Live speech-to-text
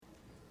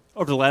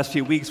Over the last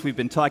few weeks, we've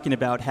been talking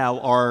about how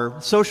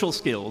our social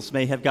skills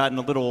may have gotten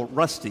a little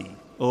rusty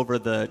over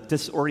the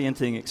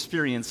disorienting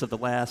experience of the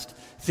last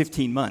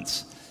 15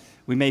 months.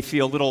 We may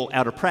feel a little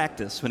out of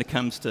practice when it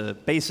comes to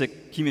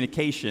basic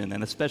communication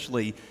and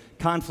especially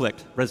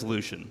conflict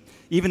resolution.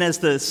 Even as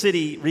the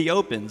city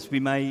reopens, we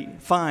may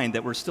find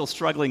that we're still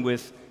struggling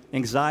with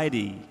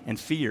anxiety and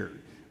fear.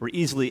 We're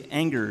easily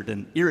angered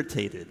and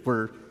irritated.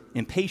 We're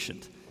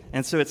impatient.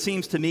 And so it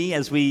seems to me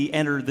as we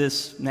enter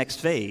this next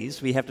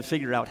phase, we have to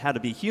figure out how to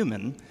be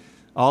human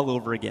all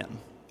over again.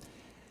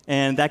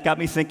 And that got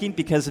me thinking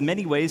because in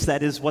many ways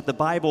that is what the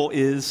Bible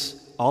is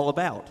all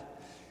about.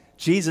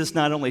 Jesus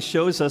not only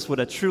shows us what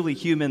a truly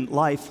human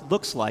life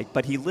looks like,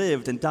 but he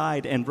lived and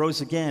died and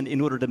rose again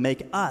in order to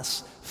make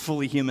us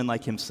fully human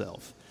like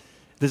himself.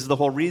 This is the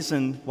whole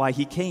reason why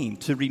he came,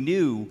 to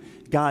renew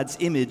God's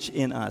image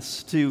in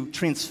us, to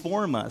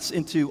transform us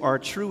into our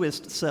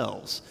truest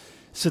selves,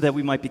 so that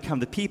we might become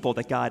the people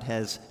that God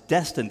has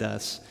destined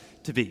us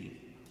to be.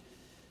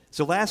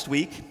 So last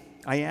week,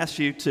 I asked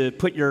you to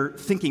put your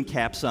thinking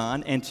caps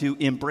on and to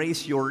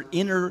embrace your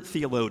inner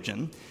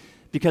theologian,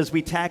 because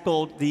we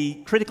tackled the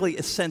critically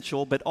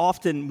essential but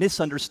often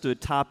misunderstood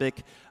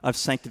topic of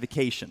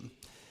sanctification.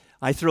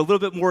 I threw a little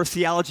bit more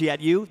theology at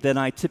you than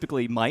I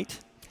typically might.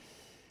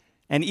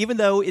 And even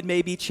though it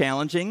may be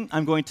challenging,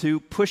 I'm going to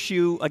push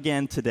you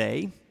again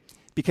today,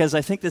 because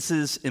I think this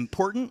is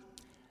important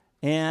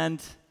and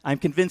I'm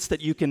convinced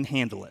that you can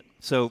handle it.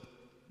 So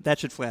that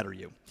should flatter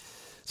you.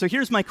 So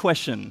here's my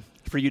question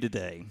for you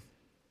today.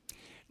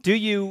 Do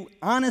you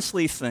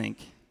honestly think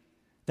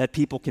that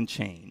people can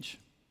change?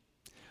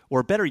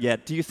 Or better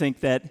yet, do you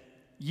think that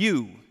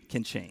you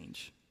can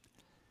change?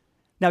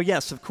 Now,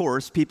 yes, of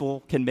course,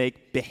 people can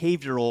make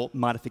behavioral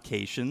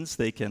modifications.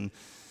 They can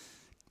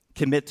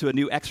commit to a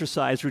new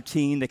exercise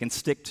routine. They can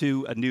stick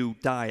to a new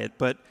diet.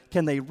 But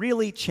can they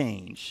really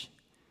change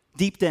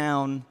deep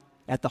down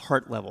at the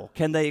heart level?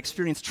 Can they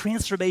experience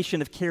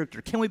transformation of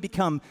character? Can we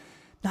become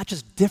not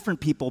just different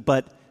people,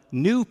 but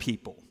new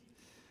people?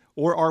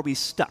 Or are we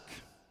stuck,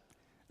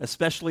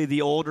 especially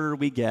the older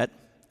we get,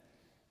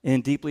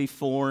 in deeply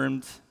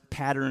formed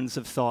patterns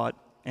of thought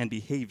and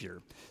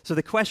behavior? So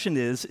the question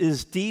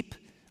is deep,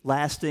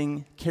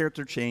 lasting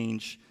character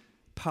change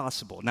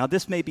possible? Now,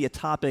 this may be a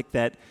topic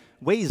that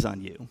weighs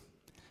on you,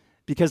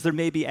 because there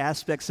may be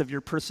aspects of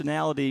your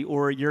personality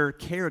or your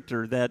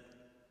character that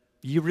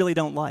you really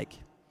don't like.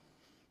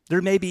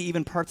 There may be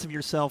even parts of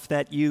yourself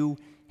that you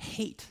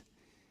hate,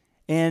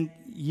 and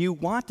you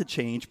want to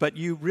change, but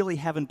you really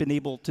haven't been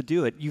able to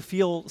do it. You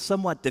feel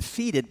somewhat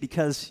defeated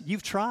because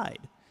you've tried.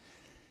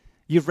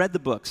 You've read the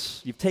books,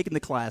 you've taken the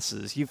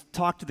classes, you've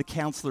talked to the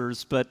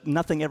counselors, but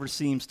nothing ever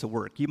seems to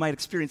work. You might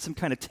experience some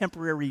kind of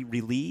temporary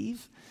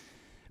relief,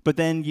 but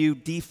then you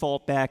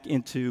default back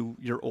into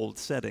your old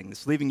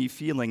settings, leaving you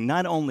feeling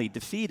not only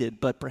defeated,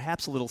 but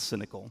perhaps a little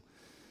cynical.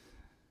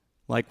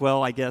 Like,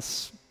 well, I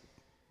guess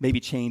maybe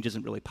change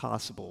isn't really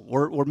possible.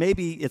 Or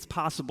maybe it's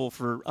possible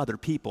for other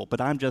people, but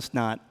I'm just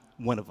not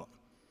one of them.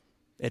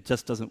 It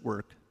just doesn't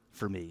work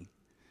for me.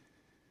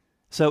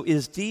 So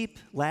is deep,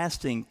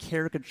 lasting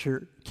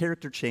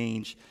character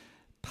change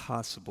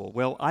possible?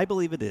 Well, I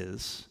believe it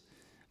is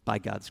by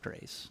God's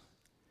grace.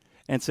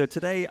 And so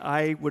today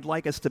I would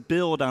like us to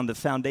build on the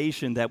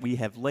foundation that we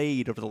have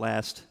laid over the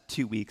last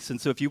 2 weeks.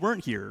 And so if you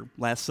weren't here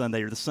last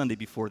Sunday or the Sunday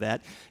before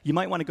that, you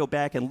might want to go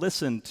back and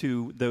listen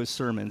to those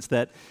sermons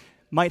that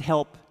might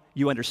help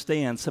you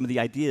understand some of the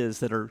ideas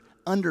that are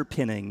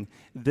underpinning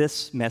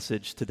this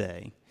message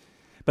today.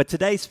 But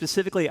today,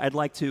 specifically, I'd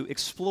like to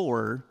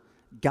explore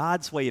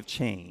God's way of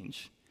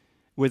change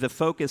with a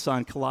focus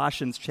on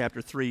Colossians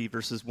chapter 3,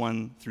 verses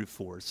 1 through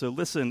 4. So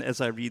listen as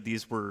I read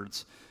these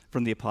words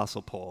from the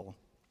Apostle Paul.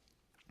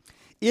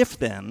 If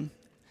then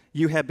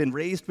you have been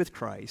raised with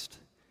Christ,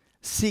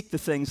 seek the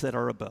things that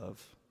are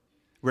above,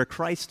 where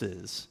Christ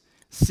is,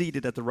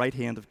 seated at the right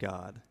hand of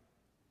God.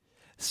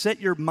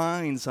 Set your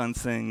minds on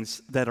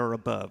things that are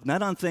above,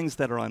 not on things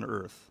that are on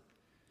earth.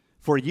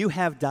 For you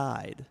have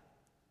died,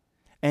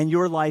 and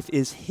your life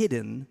is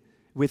hidden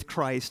with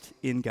Christ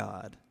in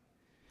God.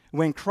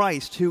 When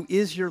Christ, who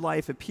is your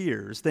life,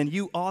 appears, then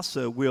you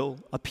also will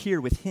appear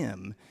with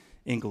him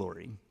in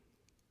glory.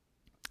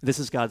 This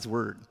is God's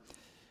word.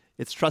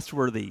 It's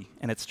trustworthy,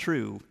 and it's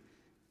true,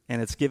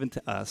 and it's given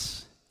to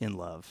us in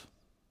love.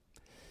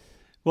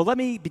 Well, let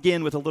me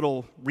begin with a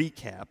little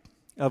recap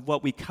of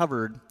what we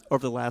covered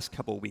over the last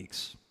couple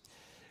weeks.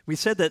 We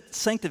said that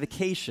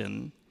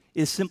sanctification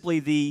is simply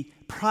the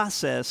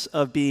process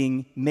of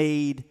being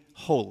made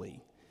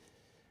holy.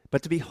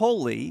 But to be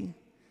holy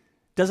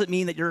doesn't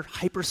mean that you're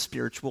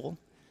hyper-spiritual.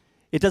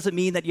 It doesn't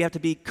mean that you have to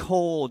be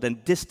cold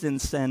and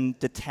distant and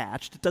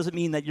detached. It doesn't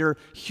mean that you're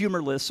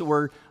humorless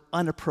or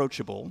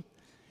unapproachable.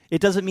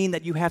 It doesn't mean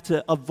that you have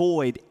to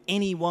avoid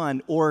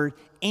anyone or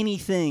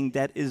anything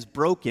that is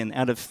broken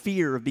out of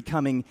fear of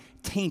becoming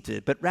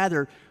tainted, but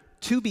rather,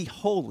 to be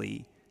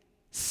holy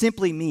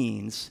simply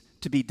means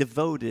to be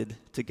devoted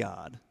to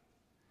God.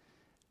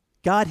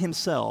 God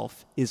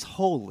himself is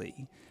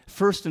holy,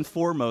 first and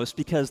foremost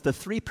because the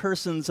three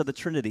persons of the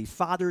Trinity,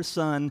 Father,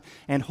 Son,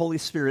 and Holy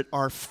Spirit,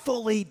 are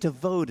fully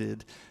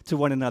devoted to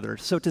one another.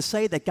 So to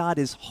say that God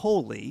is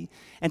holy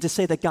and to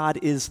say that God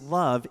is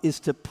love is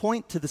to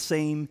point to the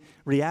same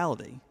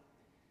reality.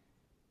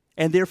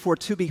 And therefore,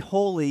 to be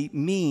holy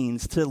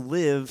means to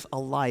live a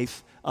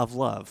life of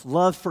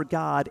love for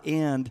God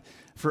and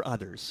for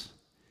others.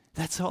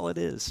 That's all it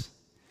is.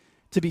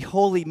 To be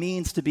holy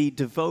means to be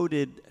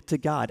devoted to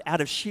God. Out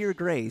of sheer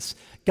grace,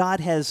 God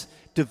has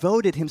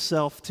devoted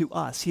himself to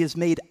us. He has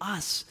made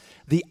us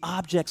the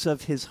objects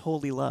of his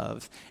holy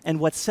love. And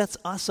what sets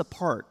us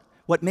apart,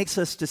 what makes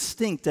us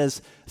distinct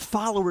as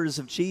followers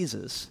of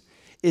Jesus,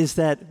 is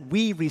that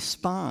we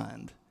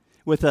respond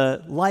with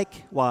a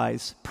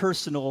likewise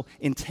personal,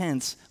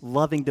 intense,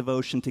 loving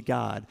devotion to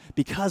God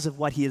because of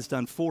what he has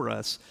done for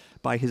us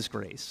by his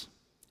grace.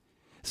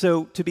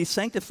 So to be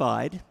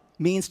sanctified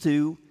means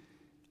to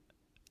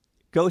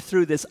go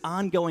through this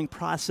ongoing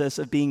process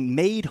of being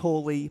made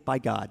holy by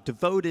God,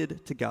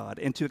 devoted to God.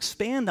 And to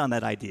expand on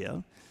that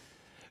idea,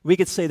 we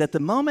could say that the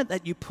moment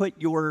that you put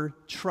your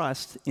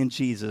trust in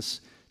Jesus,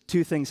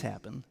 two things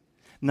happen.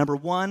 Number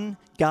one,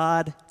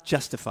 God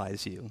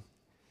justifies you.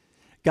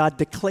 God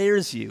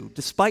declares you,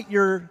 despite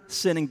your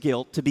sin and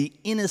guilt, to be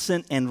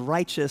innocent and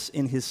righteous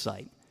in his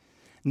sight.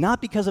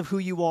 Not because of who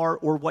you are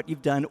or what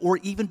you've done, or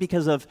even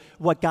because of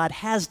what God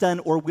has done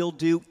or will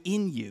do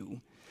in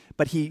you,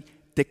 but he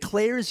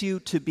declares you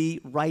to be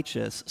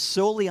righteous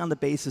solely on the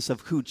basis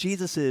of who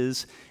Jesus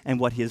is and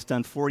what he has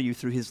done for you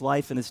through his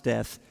life and his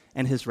death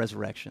and his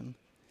resurrection.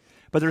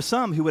 But there are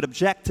some who would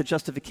object to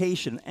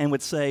justification and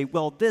would say,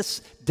 well, this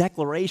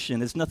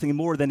declaration is nothing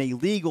more than a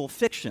legal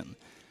fiction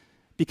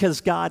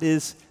because God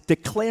is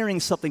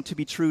declaring something to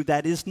be true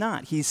that is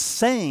not. He's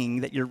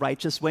saying that you're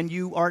righteous when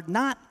you are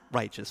not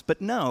righteous. But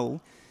no,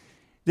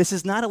 this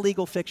is not a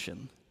legal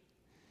fiction.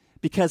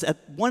 Because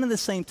at one and the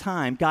same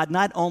time, God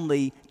not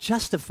only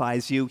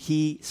justifies you,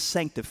 he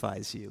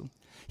sanctifies you.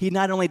 He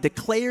not only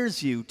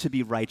declares you to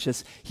be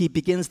righteous, he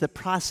begins the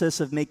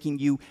process of making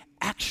you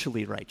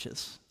actually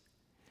righteous.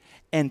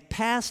 And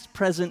past,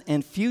 present,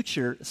 and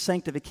future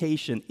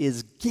sanctification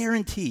is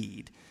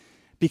guaranteed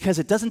because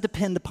it doesn't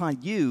depend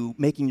upon you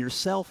making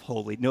yourself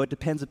holy. No, it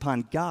depends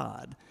upon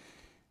God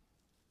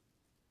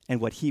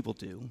and what he will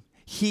do.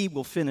 He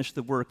will finish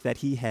the work that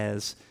he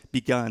has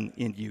begun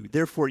in you.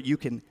 Therefore, you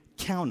can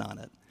count on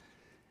it.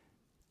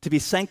 To be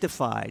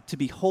sanctified, to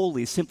be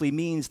holy, simply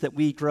means that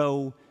we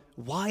grow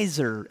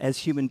wiser as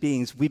human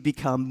beings. We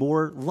become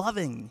more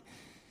loving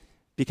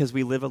because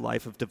we live a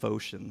life of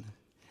devotion.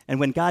 And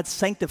when God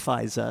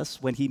sanctifies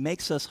us, when he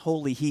makes us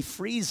holy, he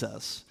frees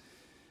us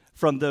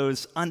from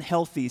those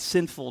unhealthy,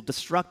 sinful,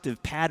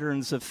 destructive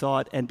patterns of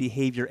thought and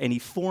behavior, and he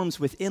forms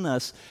within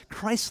us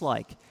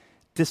Christ-like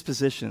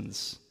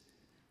dispositions,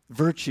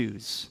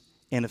 virtues,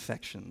 and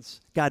affections.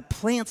 God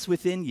plants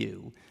within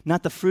you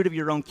not the fruit of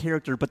your own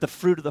character, but the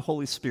fruit of the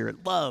Holy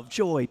Spirit: love,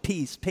 joy,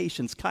 peace,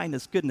 patience,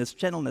 kindness, goodness,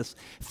 gentleness,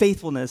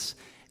 faithfulness,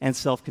 and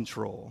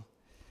self-control.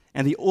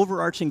 And the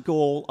overarching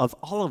goal of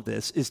all of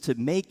this is to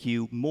make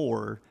you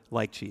more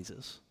like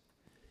Jesus.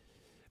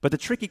 But the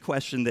tricky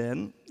question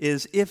then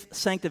is, if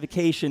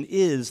sanctification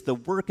is the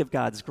work of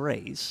God's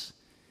grace,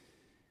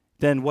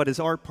 then what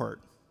is our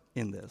part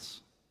in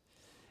this?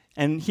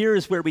 And here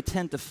is where we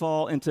tend to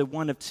fall into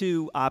one of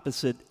two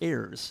opposite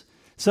errors.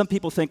 Some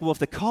people think, well, if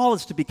the call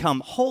is to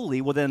become holy,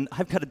 well, then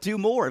I've got to do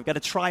more. I've got to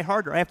try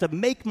harder. I have to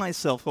make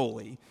myself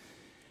holy.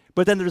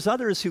 But then there's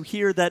others who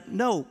hear that,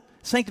 no,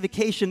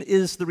 sanctification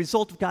is the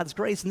result of God's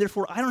grace, and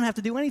therefore I don't have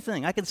to do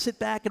anything. I can sit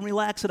back and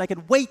relax, and I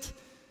can wait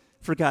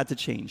for God to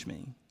change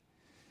me.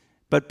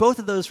 But both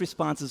of those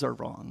responses are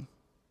wrong.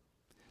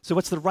 So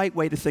what's the right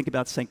way to think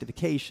about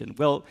sanctification?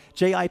 Well,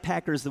 J.I.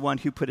 Packer is the one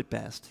who put it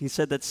best. He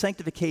said that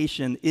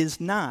sanctification is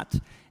not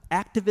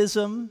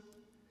activism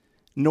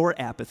nor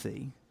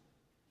apathy.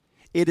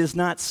 It is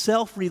not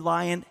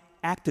self-reliant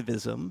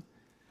activism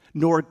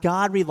nor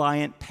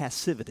God-reliant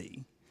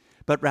passivity,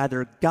 but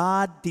rather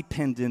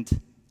God-dependent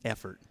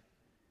effort.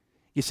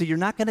 You see, you're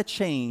not going to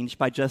change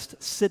by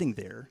just sitting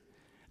there.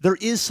 There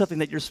is something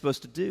that you're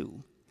supposed to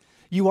do.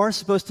 You are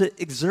supposed to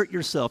exert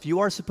yourself. You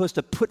are supposed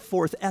to put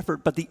forth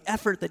effort, but the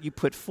effort that you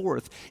put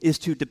forth is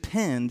to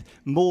depend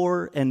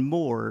more and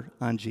more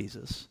on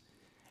Jesus.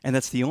 And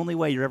that's the only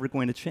way you're ever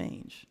going to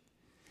change.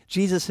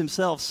 Jesus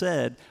himself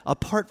said,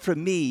 apart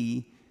from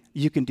me,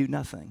 you can do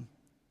nothing.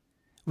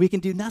 We can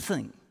do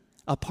nothing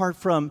apart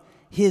from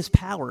his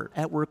power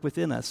at work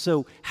within us.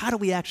 So how do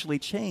we actually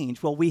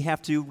change? Well, we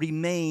have to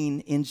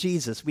remain in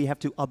Jesus. We have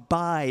to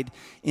abide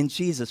in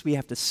Jesus. We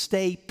have to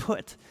stay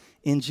put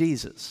in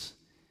Jesus,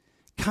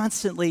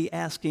 constantly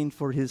asking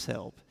for his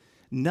help,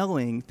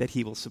 knowing that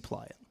he will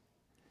supply it.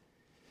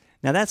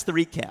 Now that's the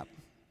recap.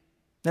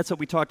 That's what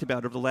we talked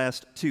about over the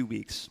last 2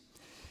 weeks.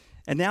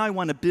 And now I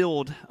want to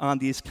build on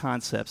these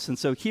concepts. And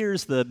so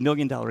here's the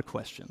million-dollar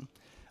question.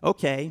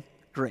 Okay,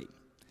 great.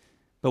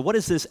 But what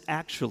does this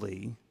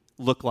actually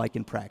look like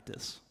in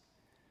practice?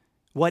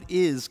 What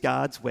is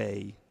God's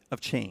way of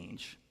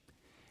change?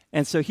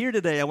 And so here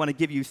today I want to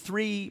give you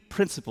 3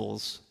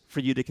 principles for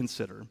you to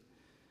consider.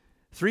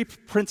 3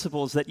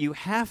 principles that you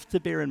have to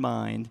bear in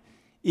mind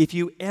if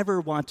you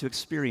ever want to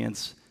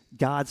experience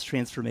God's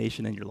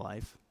transformation in your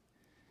life.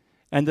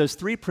 And those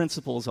 3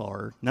 principles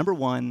are, number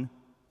 1,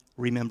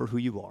 remember who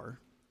you are.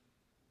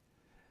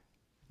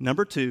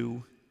 Number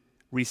 2,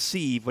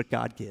 receive what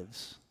God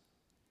gives.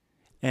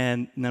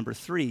 And number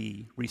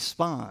 3,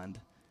 respond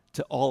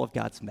to all of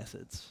God's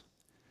methods.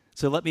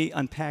 So let me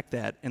unpack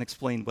that and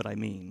explain what I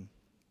mean.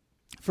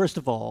 First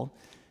of all,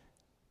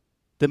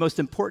 the most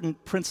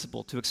important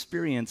principle to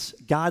experience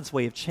God's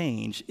way of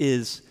change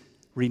is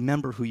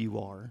remember who you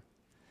are.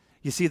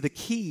 You see, the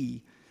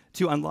key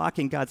to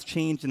unlocking God's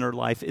change in our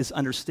life is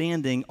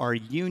understanding our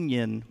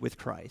union with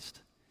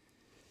Christ.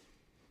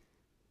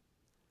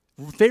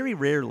 Very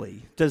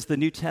rarely does the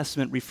New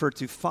Testament refer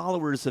to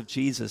followers of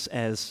Jesus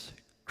as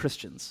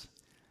Christians.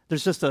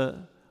 There's just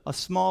a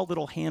small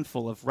little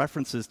handful of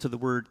references to the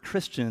word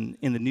Christian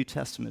in the New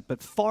Testament,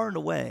 but far and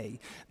away,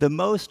 the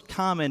most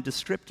common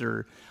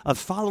descriptor of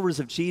followers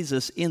of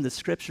Jesus in the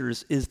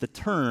Scriptures is the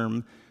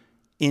term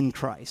in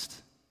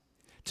Christ.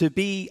 To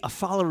be a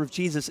follower of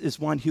Jesus is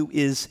one who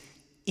is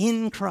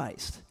in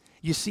Christ.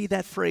 You see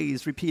that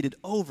phrase repeated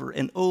over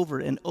and over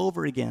and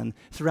over again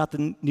throughout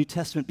the New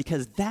Testament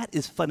because that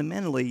is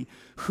fundamentally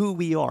who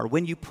we are.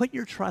 When you put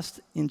your trust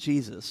in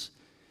Jesus,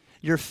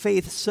 your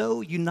faith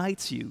so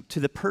unites you to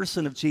the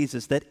person of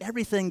Jesus that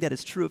everything that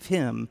is true of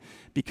him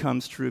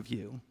becomes true of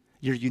you.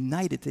 You're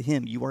united to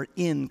him. You are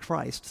in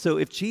Christ. So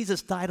if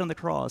Jesus died on the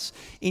cross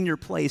in your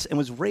place and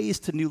was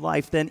raised to new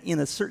life, then in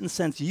a certain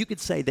sense, you could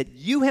say that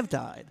you have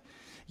died.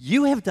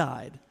 You have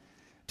died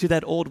to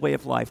that old way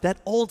of life.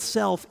 That old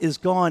self is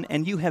gone,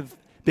 and you have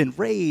been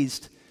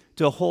raised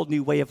to a whole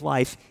new way of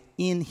life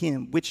in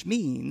him, which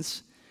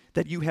means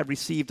that you have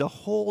received a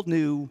whole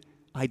new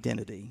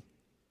identity,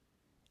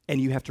 and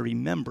you have to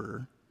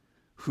remember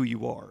who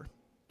you are.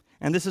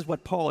 And this is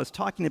what Paul is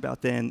talking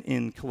about then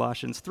in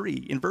Colossians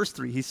 3. In verse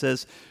 3, he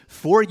says,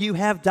 "For you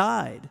have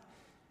died.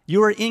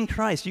 You are in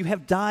Christ. You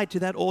have died to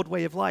that old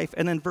way of life."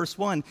 And then verse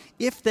 1,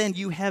 "If then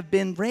you have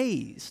been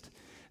raised."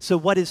 So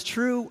what is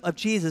true of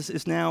Jesus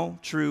is now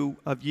true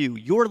of you.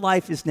 Your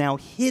life is now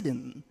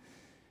hidden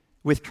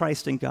with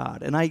Christ in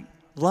God. And I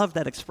love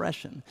that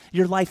expression.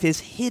 Your life is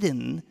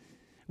hidden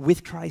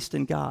with Christ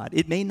in God.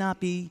 It may not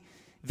be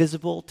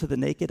visible to the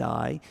naked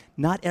eye.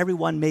 Not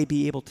everyone may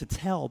be able to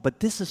tell,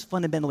 but this is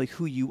fundamentally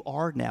who you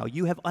are now.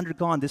 You have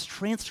undergone this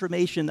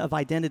transformation of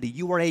identity.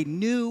 You are a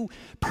new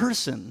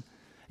person.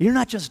 You're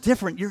not just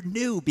different, you're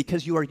new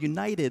because you are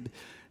united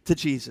to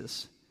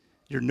Jesus.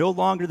 You're no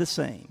longer the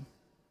same.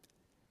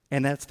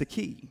 And that's the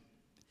key.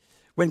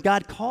 When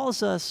God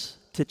calls us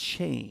to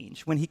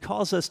change, when he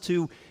calls us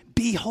to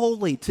be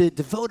holy, to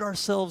devote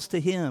ourselves to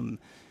him,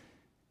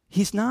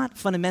 he's not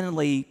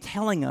fundamentally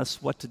telling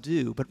us what to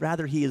do, but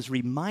rather he is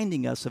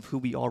reminding us of who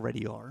we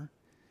already are.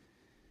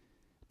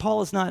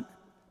 Paul is not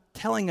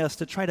telling us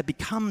to try to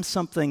become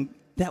something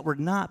that we're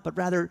not, but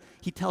rather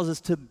he tells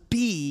us to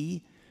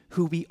be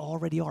who we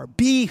already are.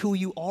 Be who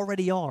you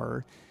already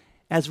are.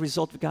 As a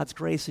result of God's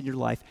grace in your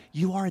life,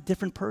 you are a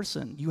different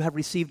person. You have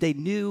received a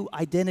new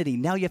identity.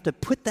 Now you have to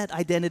put that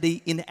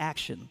identity into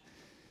action.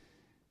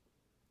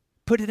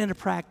 Put it into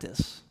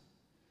practice.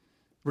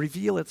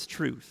 Reveal its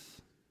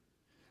truth.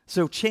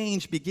 So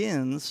change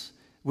begins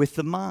with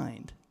the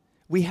mind.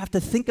 We have to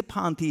think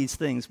upon these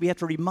things. We have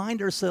to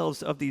remind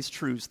ourselves of these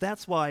truths.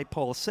 That's why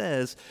Paul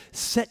says,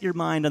 set your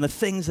mind on the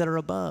things that are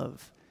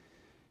above.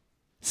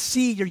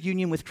 See your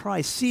union with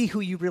Christ. See who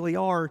you really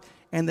are,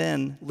 and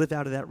then live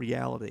out of that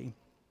reality.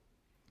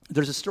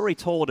 There's a story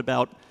told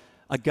about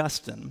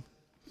Augustine,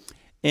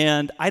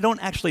 and I don't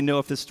actually know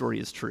if this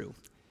story is true.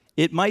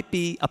 It might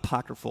be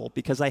apocryphal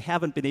because I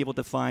haven't been able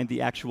to find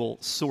the actual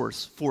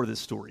source for this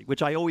story,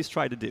 which I always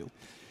try to do.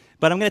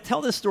 But I'm going to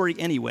tell this story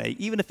anyway,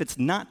 even if it's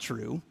not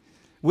true,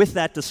 with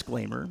that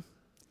disclaimer,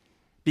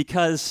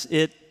 because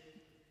it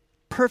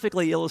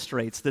perfectly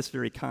illustrates this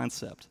very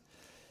concept.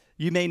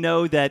 You may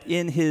know that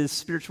in his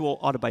spiritual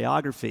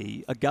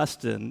autobiography,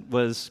 Augustine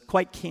was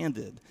quite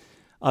candid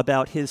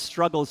about his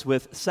struggles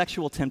with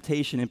sexual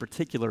temptation in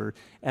particular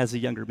as a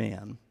younger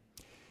man.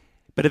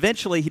 But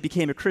eventually he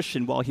became a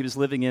Christian while he was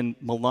living in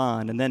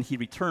Milan, and then he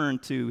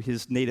returned to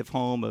his native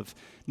home of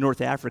North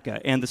Africa.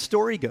 And the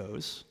story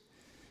goes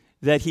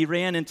that he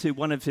ran into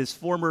one of his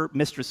former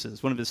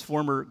mistresses, one of his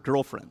former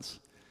girlfriends,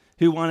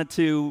 who wanted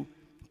to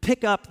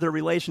pick up their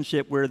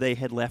relationship where they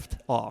had left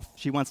off.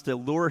 She wants to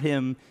lure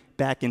him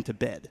back into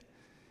bed.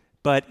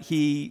 But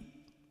he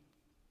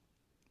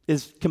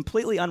is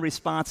completely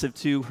unresponsive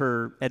to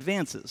her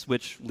advances,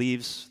 which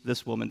leaves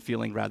this woman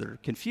feeling rather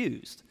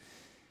confused.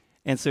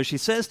 And so she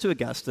says to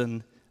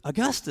Augustine,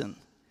 "Augustine,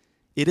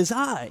 it is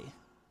I."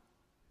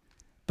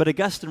 But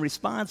Augustine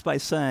responds by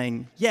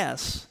saying,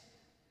 "Yes,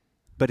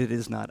 but it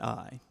is not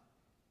I."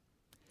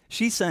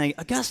 She's saying,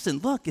 "Augustine,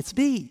 look, it's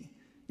me.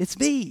 It's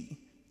me.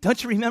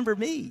 Don't you remember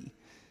me?"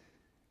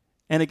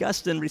 And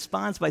Augustine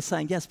responds by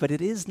saying, "Yes, but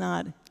it is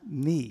not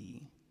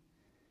me.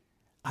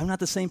 I'm not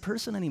the same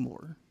person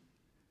anymore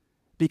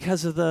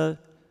because of the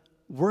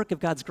work of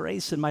God's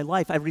grace in my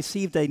life. I've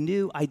received a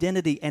new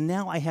identity, and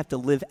now I have to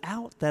live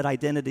out that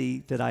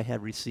identity that I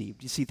have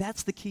received. You see,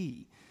 that's the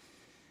key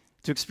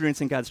to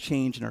experiencing God's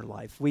change in our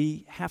life.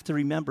 We have to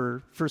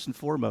remember, first and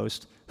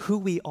foremost, who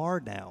we are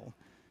now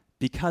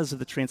because of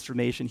the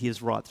transformation he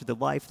has wrought through the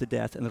life, the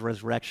death, and the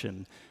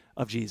resurrection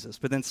of Jesus.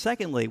 But then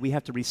secondly, we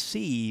have to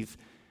receive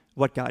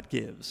what God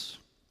gives.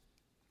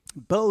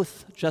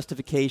 Both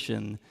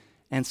justification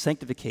and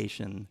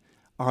sanctification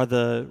are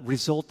the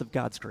result of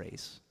God's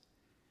grace.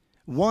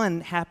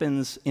 One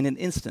happens in an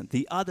instant.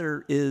 The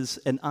other is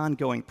an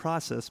ongoing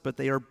process, but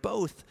they are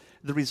both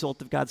the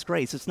result of God's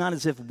grace. It's not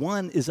as if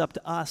one is up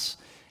to us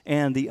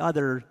and the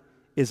other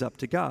is up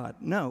to God.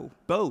 No,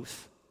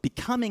 both,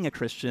 becoming a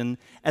Christian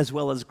as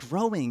well as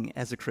growing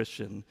as a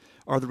Christian,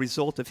 are the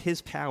result of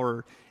his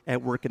power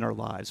at work in our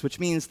lives, which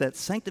means that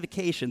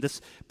sanctification,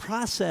 this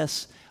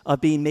process of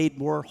being made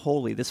more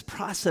holy, this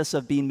process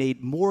of being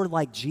made more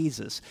like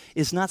Jesus,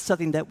 is not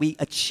something that we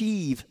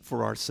achieve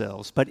for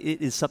ourselves, but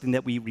it is something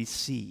that we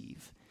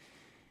receive.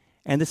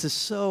 And this is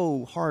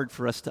so hard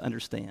for us to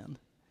understand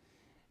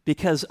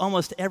because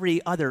almost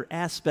every other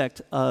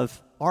aspect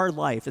of our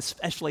life,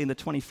 especially in the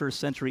 21st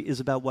century, is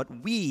about what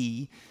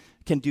we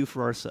can do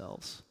for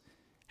ourselves.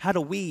 How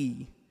do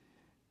we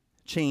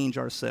change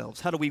ourselves?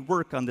 How do we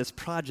work on this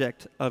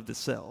project of the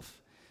self?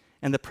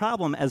 And the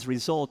problem as a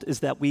result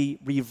is that we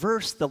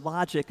reverse the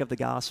logic of the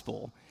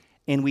gospel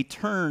and we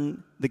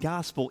turn the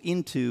gospel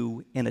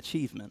into an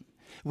achievement.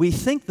 We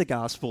think the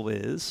gospel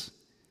is,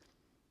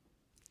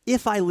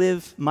 if I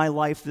live my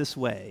life this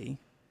way,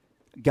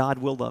 God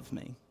will love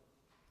me.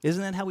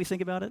 Isn't that how we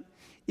think about it?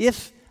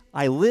 If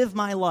I live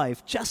my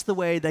life just the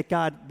way that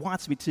God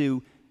wants me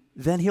to,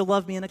 then he'll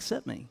love me and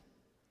accept me.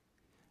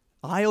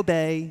 I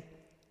obey,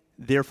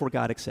 therefore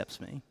God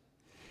accepts me.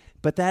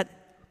 But that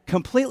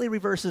completely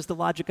reverses the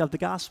logic of the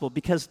gospel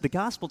because the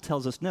gospel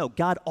tells us, no,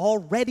 God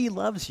already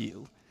loves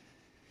you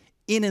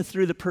in and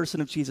through the person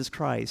of Jesus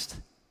Christ.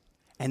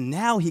 And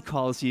now he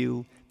calls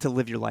you to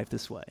live your life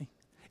this way.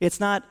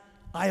 It's not,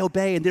 I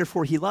obey and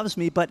therefore he loves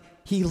me, but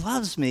he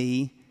loves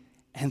me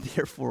and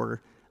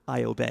therefore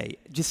I obey.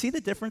 Do you see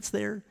the difference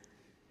there?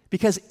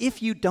 Because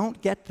if you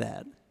don't get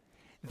that,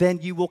 then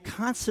you will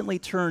constantly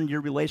turn your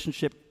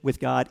relationship with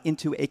God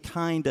into a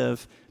kind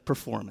of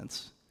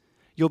performance.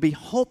 You'll be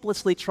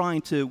hopelessly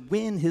trying to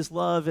win his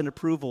love and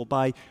approval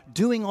by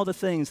doing all the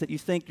things that you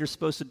think you're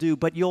supposed to do,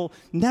 but you'll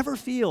never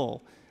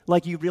feel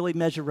like you really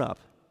measure up.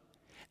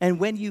 And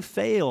when you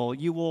fail,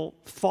 you will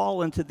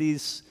fall into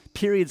these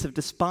periods of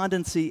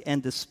despondency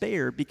and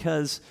despair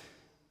because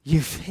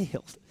you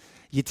failed.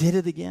 You did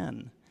it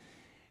again.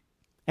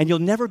 And you'll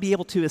never be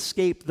able to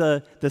escape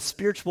the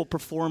spiritual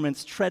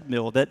performance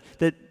treadmill that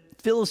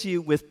fills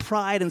you with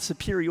pride and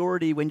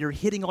superiority when you're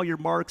hitting all your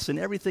marks and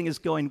everything is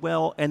going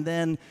well, and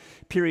then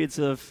periods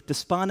of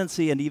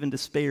despondency and even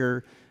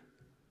despair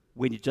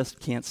when you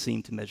just can't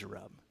seem to measure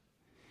up.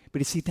 But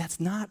you see, that's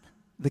not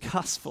the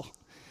gospel.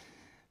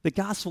 The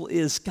gospel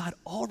is God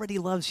already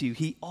loves you.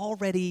 He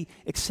already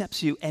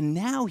accepts you, and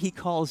now he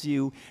calls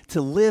you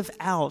to live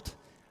out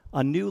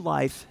a new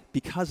life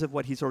because of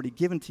what he's already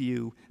given to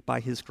you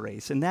by his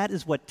grace. And that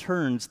is what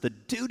turns the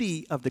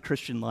duty of the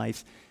Christian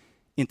life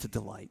into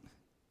delight.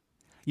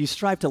 You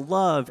strive to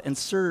love and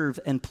serve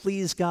and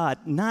please God,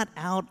 not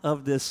out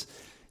of this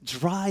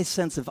dry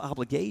sense of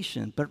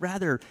obligation, but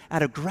rather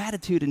out of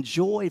gratitude and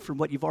joy from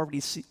what you've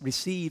already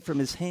received from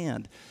his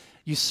hand.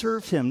 You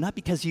serve him not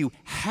because you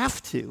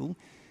have to,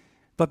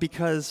 but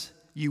because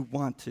you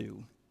want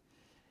to.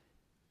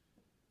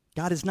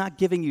 God is not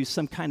giving you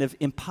some kind of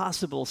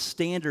impossible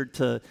standard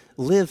to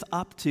live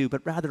up to,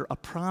 but rather a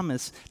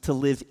promise to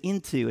live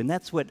into. And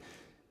that's what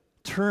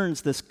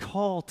turns this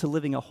call to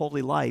living a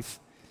holy life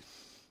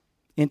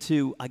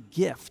into a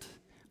gift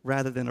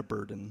rather than a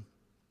burden.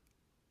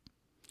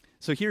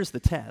 So here's the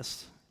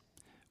test.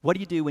 What do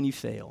you do when you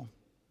fail?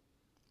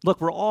 Look,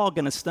 we're all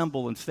going to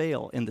stumble and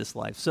fail in this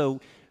life. So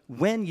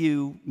when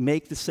you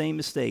make the same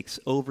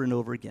mistakes over and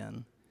over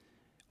again,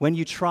 when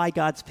you try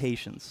God's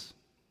patience,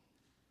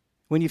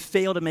 when you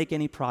fail to make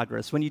any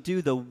progress, when you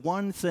do the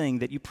one thing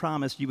that you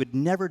promised you would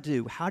never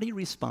do, how do you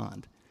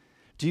respond?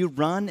 Do you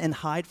run and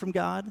hide from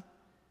God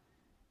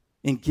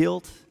in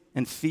guilt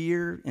and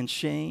fear and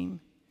shame?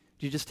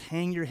 Do you just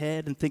hang your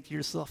head and think to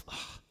yourself,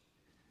 oh,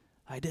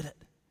 I did it.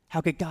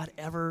 How could God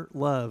ever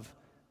love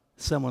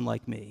someone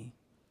like me?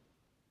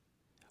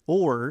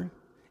 Or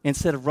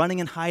instead of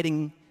running and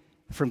hiding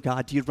from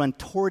God, do you run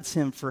towards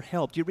him for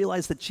help? Do you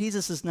realize that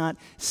Jesus is not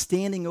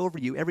standing over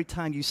you every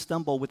time you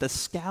stumble with a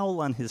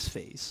scowl on his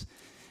face?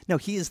 No,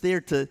 he is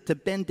there to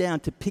bend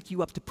down, to pick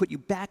you up, to put you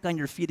back on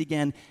your feet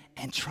again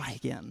and try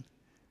again.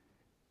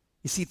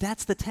 You see,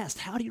 that's the test.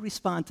 How do you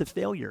respond to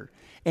failure?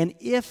 And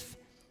if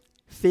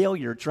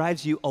failure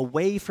drives you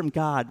away from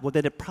God, well,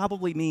 then it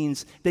probably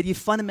means that you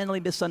fundamentally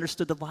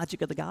misunderstood the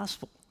logic of the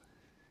gospel.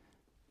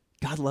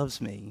 God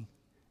loves me,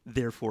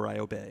 therefore I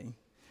obey.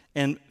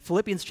 And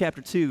Philippians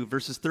chapter 2,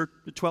 verses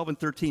 12 and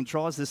 13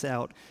 draws this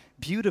out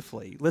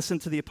beautifully. Listen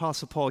to the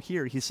Apostle Paul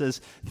here. He says,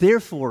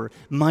 therefore,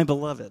 my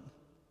beloved,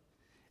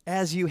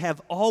 as you have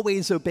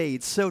always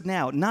obeyed, so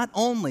now, not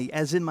only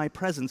as in my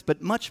presence,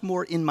 but much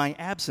more in my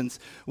absence,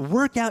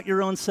 work out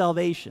your own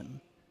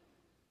salvation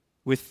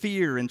with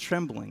fear and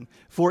trembling.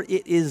 For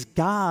it is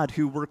God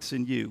who works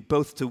in you,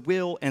 both to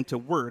will and to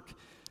work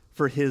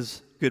for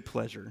his good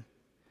pleasure.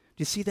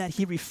 Do you see that?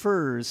 He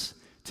refers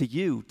to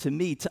you, to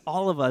me, to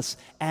all of us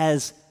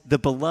as the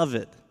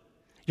beloved.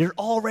 You're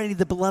already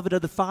the beloved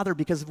of the Father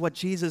because of what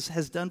Jesus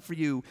has done for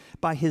you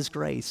by his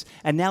grace.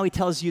 And now he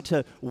tells you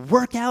to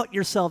work out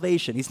your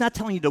salvation. He's not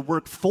telling you to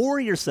work for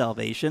your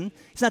salvation.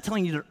 He's not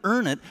telling you to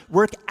earn it.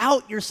 Work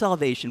out your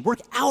salvation.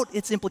 Work out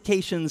its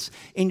implications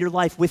in your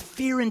life with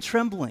fear and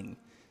trembling.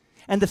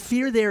 And the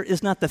fear there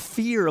is not the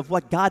fear of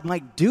what God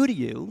might do to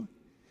you.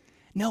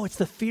 No, it's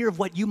the fear of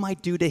what you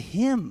might do to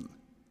him.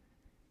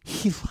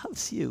 He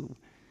loves you.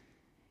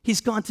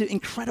 He's gone to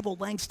incredible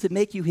lengths to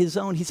make you his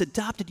own. He's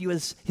adopted you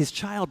as his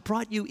child,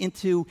 brought you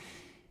into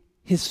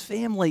his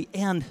family.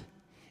 And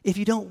if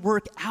you don't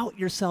work out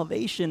your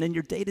salvation in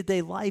your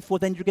day-to-day life, well,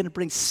 then you're going to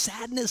bring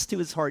sadness to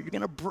his heart. You're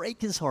going to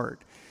break his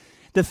heart.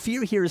 The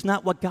fear here is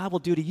not what God will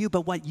do to you,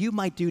 but what you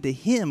might do to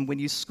him when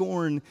you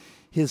scorn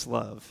his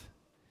love.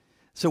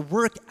 So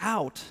work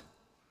out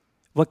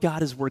what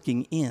God is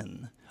working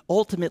in.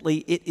 Ultimately,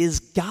 it is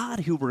God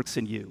who works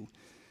in you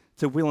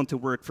to will and to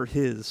work for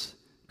his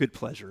good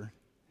pleasure.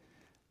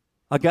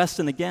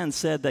 Augustine again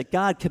said that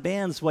God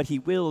commands what he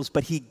wills,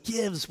 but he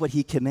gives what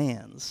he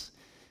commands.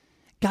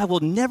 God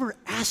will never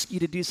ask you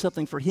to do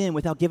something for him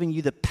without giving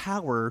you the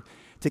power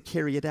to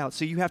carry it out.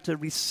 So you have to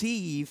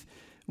receive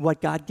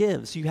what God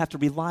gives. You have to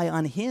rely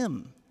on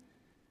him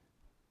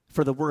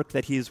for the work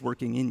that he is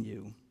working in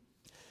you.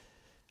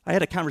 I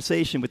had a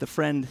conversation with a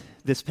friend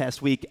this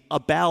past week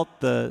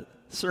about the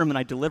sermon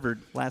I delivered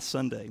last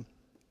Sunday.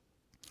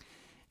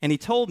 And he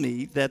told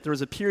me that there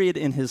was a period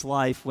in his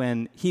life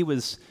when he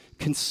was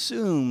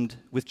consumed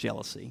with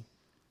jealousy.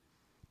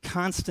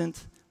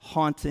 Constant,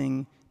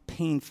 haunting,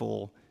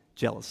 painful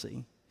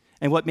jealousy.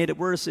 And what made it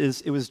worse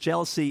is it was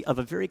jealousy of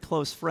a very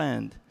close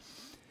friend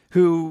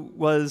who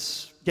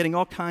was getting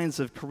all kinds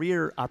of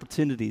career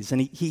opportunities.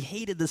 And he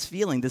hated this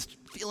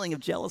feeling of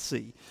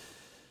jealousy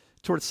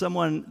towards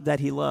someone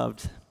that he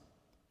loved.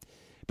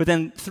 But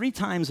then 3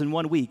 times in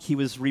 1 week, he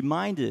was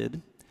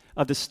reminded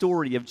of the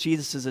story of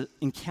Jesus'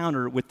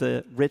 encounter with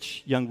the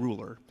rich young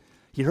ruler.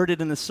 He heard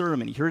it in the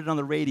sermon. He heard it on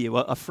the radio.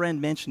 A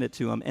friend mentioned it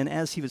to him. And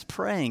as he was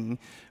praying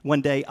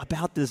one day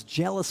about this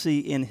jealousy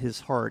in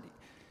his heart,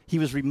 he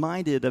was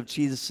reminded of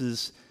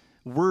Jesus'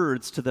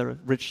 words to the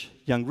rich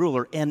young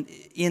ruler. And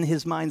in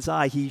his mind's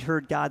eye, he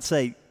heard God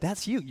say,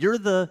 that's you. You're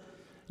the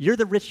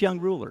rich young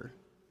ruler.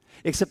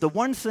 Except the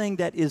one thing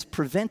that is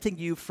preventing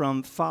you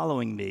from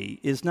following me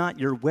is not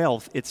your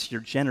wealth, it's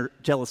your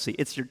jealousy.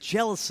 It's your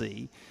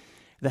jealousy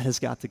that has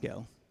got to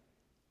go.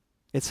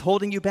 It's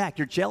holding you back.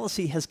 Your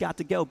jealousy has got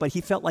to go, but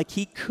he felt like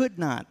he could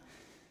not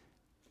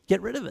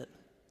get rid of it.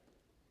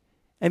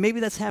 And maybe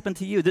that's happened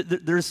to you.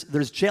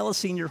 There's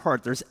jealousy in your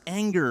heart. There's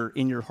anger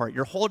in your heart.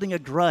 You're holding a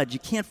grudge. You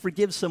can't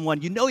forgive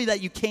someone. You know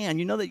that you can.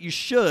 You know that you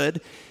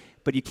should,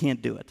 but you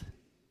can't do it.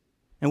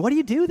 And what do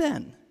you do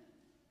then?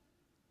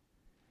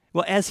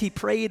 Well, as he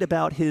prayed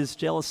about his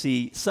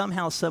jealousy,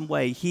 somehow, some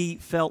way, he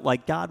felt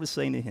like God was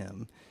saying to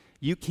him,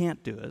 you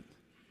can't do it.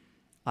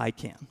 I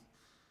can.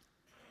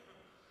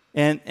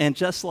 And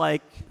just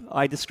like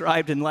I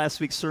described in last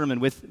week's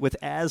sermon with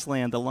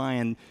Aslan the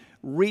lion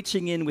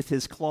reaching in with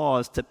his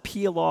claws to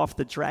peel off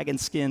the dragon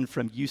skin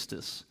from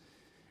Eustace,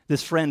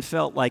 this friend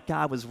felt like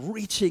God was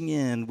reaching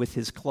in with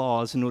his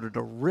claws in order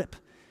to rip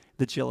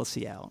the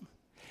jealousy out.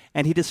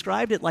 And he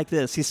described it like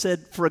this. He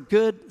said, for a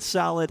good,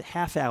 solid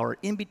half hour,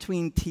 in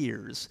between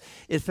tears,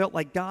 it felt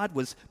like God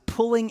was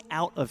pulling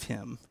out of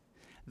him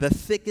the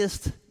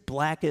thickest,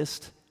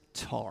 blackest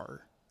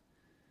tar.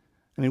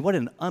 I mean, what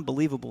an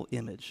unbelievable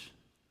image.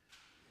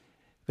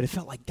 But it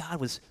felt like God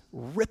was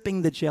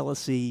ripping the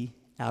jealousy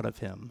out of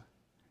him,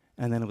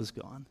 and then it was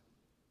gone.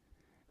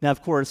 Now,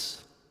 of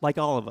course, like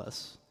all of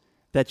us,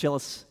 that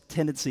jealous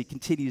tendency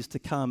continues to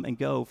come and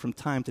go from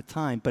time to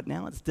time, but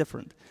now it's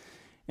different.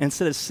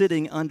 Instead of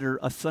sitting under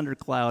a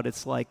thundercloud,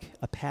 it's like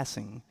a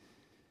passing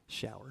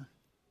shower.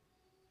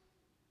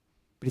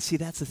 But you see,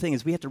 that's the thing,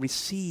 is we have to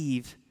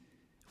receive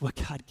what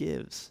God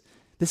gives.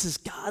 This is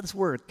God's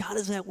work. God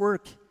is at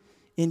work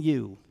in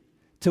you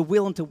to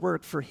will and to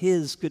work for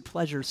his good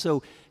pleasure.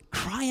 So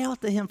cry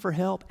out to him for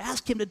help.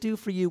 Ask him to do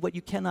for you what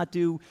you cannot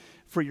do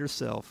for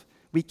yourself.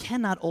 We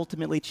cannot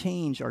ultimately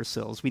change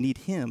ourselves. We need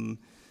him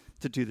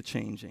to do the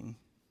changing.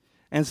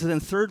 And so then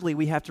thirdly,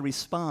 we have to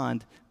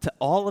respond to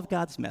all of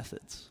God's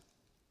methods.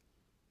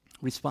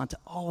 Respond to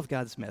all of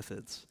God's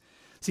methods.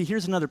 See,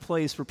 here's another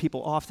place where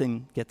people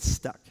often get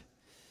stuck.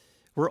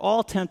 We're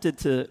all tempted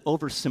to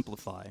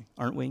oversimplify,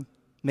 aren't we?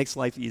 Makes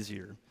life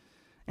easier.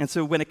 And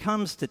so when it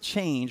comes to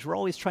change, we're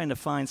always trying to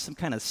find some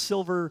kind of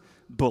silver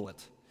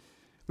bullet.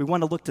 We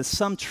want to look to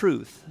some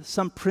truth,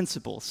 some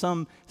principle,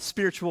 some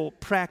spiritual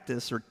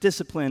practice or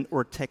discipline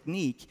or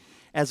technique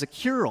as a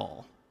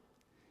cure-all.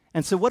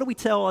 And so what do we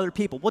tell other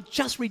people? Well,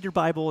 just read your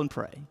Bible and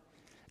pray.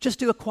 Just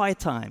do a quiet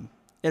time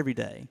every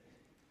day.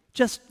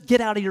 Just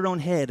get out of your own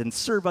head and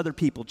serve other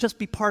people. Just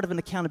be part of an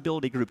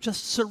accountability group.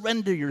 Just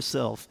surrender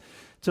yourself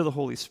to the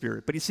Holy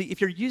Spirit. But you see,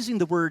 if you're using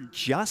the word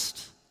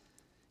just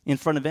in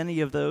front of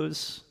any of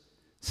those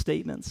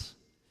statements,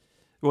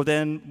 well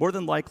then, more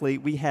than likely,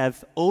 we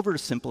have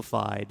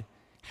oversimplified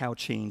how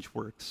change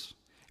works.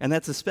 And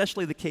that's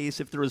especially the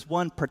case if there is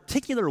one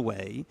particular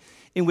way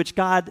in which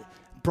God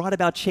brought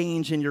about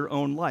change in your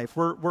own life.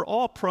 We're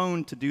all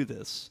prone to do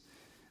this.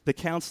 The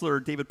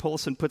counselor, David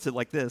Polson, puts it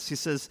like this. He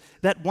says,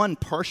 that one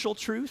partial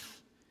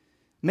truth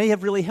may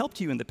have really helped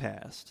you in the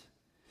past.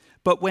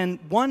 But when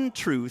one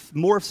truth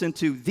morphs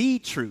into the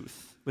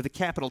truth, with a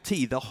capital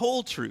T, the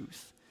whole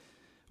truth,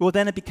 well,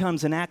 then it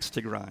becomes an axe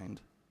to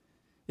grind.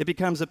 It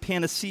becomes a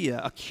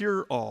panacea, a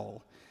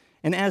cure-all.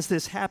 And as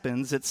this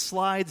happens, it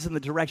slides in the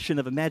direction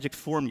of a magic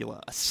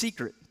formula, a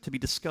secret to be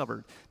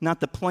discovered, not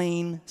the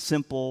plain,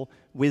 simple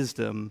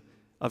wisdom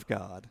of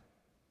God.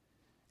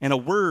 And a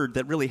word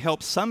that really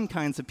helps some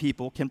kinds of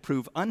people can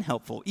prove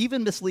unhelpful,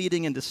 even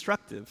misleading and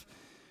destructive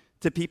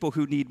to people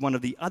who need one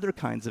of the other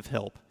kinds of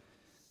help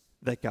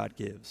that God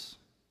gives.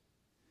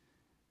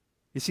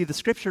 You see, the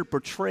Scripture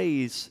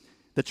portrays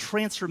the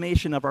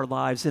transformation of our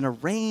lives in a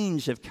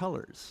range of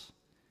colors,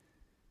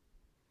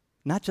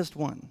 not just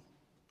one.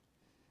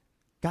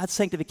 God's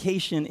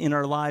sanctification in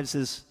our lives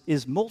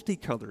is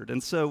multicolored.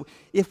 And so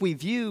if we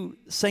view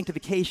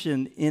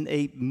sanctification in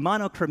a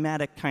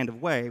monochromatic kind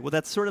of way, well,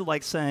 that's sort of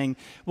like saying,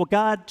 well,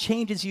 God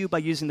changes you by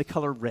using the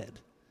color red,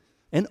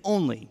 and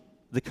only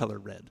the color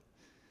red.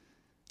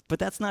 But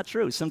that's not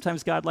true.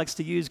 Sometimes God likes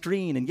to use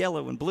green and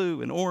yellow and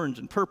blue and orange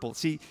and purple.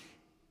 See,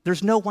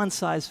 there's no one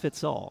size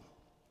fits all.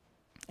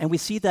 And we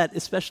see that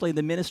especially in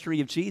the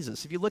ministry of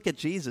Jesus. If you look at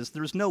Jesus,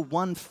 there's no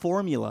one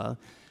formula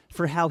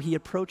for how he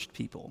approached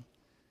people.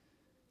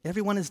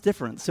 Everyone is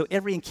different, so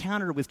every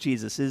encounter with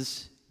Jesus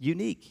is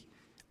unique,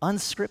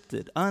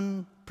 unscripted,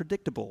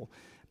 unpredictable.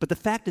 But the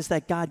fact is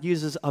that God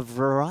uses a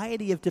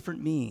variety of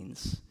different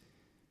means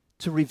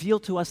to reveal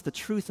to us the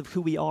truth of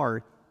who we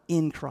are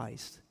in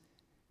Christ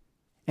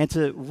and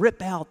to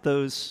rip out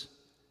those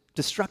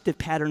destructive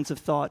patterns of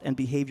thought and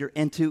behavior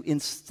and to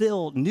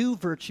instill new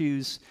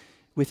virtues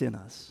within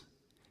us.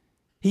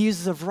 He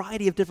uses a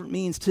variety of different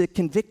means to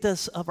convict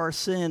us of our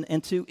sin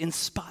and to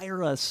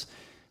inspire us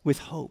with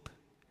hope.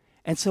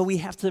 And so we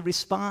have to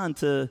respond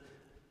to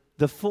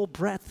the full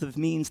breadth of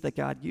means that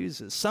God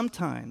uses.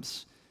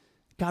 Sometimes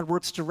God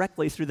works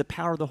directly through the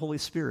power of the Holy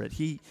Spirit.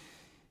 He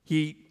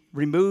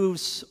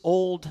removes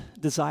old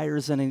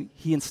desires and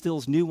he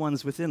instills new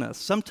ones within us.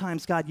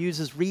 Sometimes God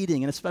uses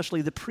reading and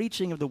especially the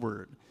preaching of the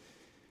Word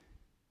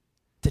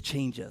to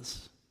change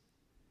us.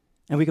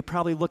 And we could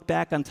probably look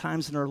back on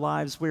times in our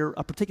lives where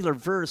a particular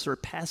verse or a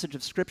passage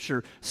of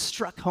Scripture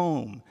struck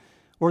home,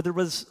 or there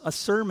was a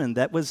sermon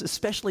that was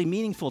especially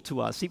meaningful to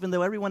us, even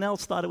though everyone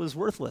else thought it was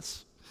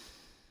worthless.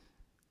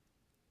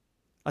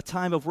 A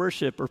time of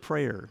worship or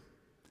prayer,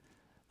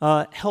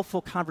 a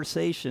helpful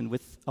conversation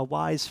with a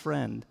wise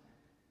friend,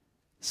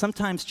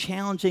 sometimes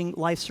challenging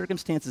life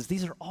circumstances.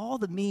 These are all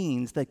the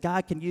means that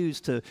God can use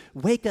to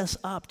wake us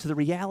up to the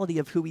reality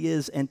of who He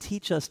is and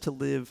teach us to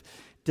live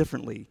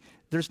differently.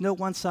 There's no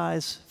one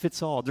size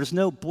fits all. There's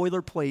no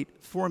boilerplate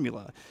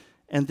formula.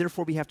 And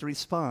therefore we have to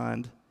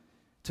respond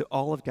to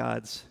all of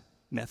God's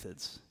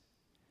methods.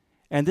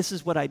 And this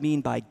is what I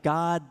mean by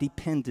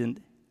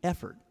God-dependent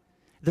effort.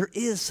 There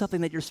is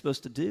something that you're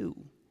supposed to do.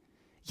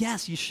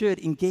 Yes, you should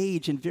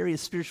engage in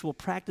various spiritual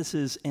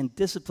practices and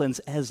disciplines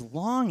as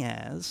long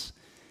as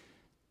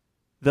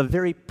the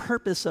very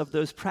purpose of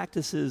those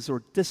practices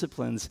or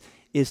disciplines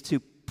is to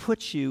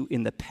put you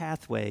in the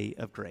pathway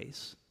of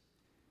grace.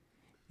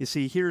 You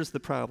see, here's the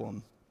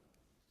problem.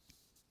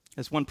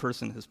 As one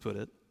person has put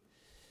it,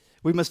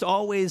 we must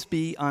always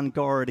be on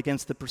guard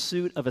against the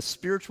pursuit of a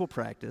spiritual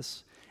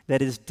practice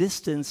that is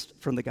distanced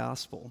from the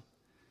gospel.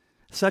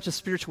 Such a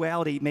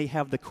spirituality may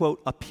have the,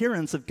 quote,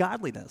 appearance of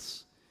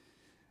godliness,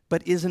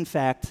 but is in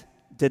fact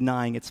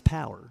denying its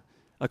power,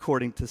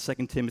 according to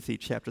 2 Timothy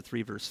chapter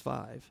 3, verse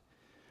 5.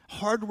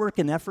 Hard work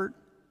and effort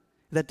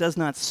that does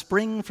not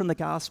spring from the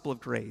gospel of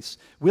grace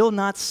will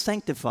not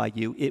sanctify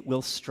you, it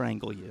will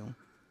strangle you.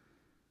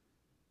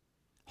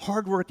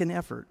 Hard work and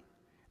effort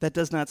that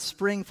does not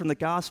spring from the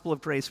gospel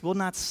of grace will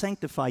not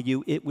sanctify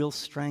you, it will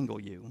strangle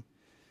you.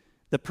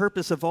 The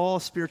purpose of all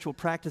spiritual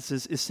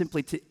practices is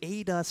simply to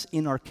aid us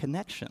in our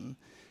connection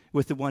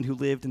with the one who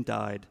lived and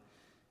died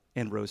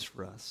and rose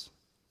for us.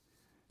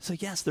 So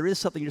yes, there is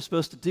something you're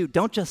supposed to do.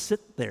 Don't just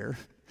sit there.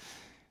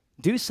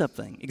 Do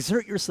something.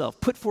 Exert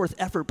yourself. Put forth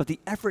effort, but the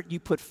effort you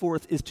put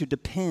forth is to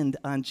depend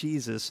on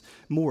Jesus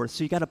more.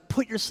 So you got to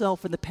put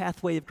yourself in the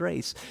pathway of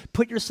grace.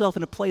 Put yourself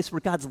in a place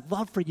where God's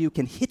love for you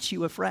can hit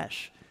you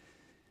afresh.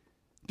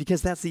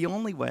 Because that's the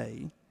only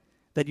way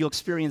that you'll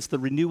experience the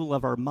renewal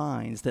of our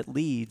minds that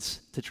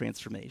leads to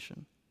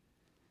transformation.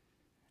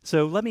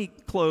 So let me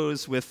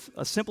close with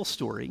a simple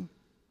story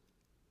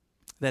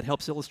that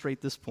helps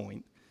illustrate this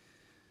point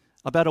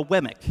about a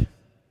Wemmick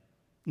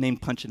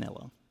named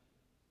Punchinello.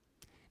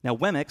 Now,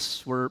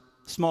 Wemmicks were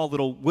small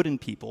little wooden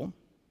people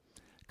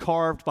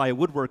carved by a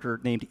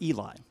woodworker named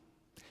Eli,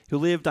 who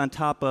lived on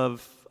top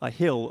of a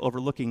hill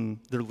overlooking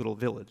their little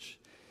village.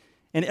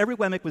 And every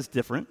Wemmick was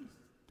different,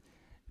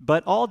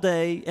 but all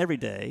day, every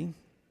day,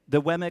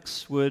 the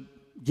Wemmicks would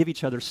give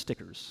each other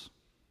stickers.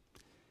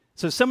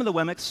 So some of the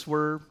Wemmicks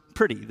were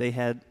pretty. They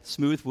had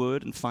smooth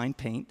wood and fine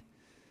paint.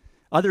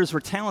 Others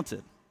were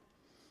talented.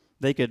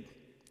 They could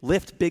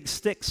lift big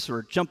sticks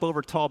or jump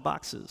over tall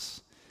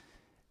boxes.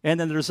 And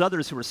then there's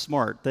others who were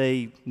smart.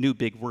 They knew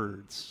big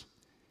words.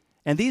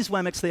 And these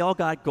Wemmicks, they all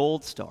got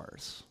gold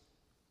stars.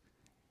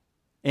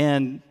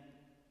 And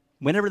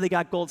whenever they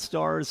got gold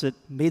stars, it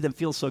made them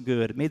feel so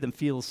good. It made them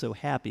feel so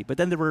happy. But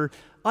then there were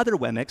other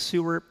Wemmicks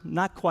who were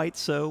not quite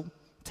so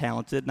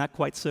talented, not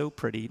quite so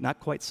pretty,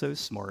 not quite so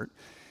smart.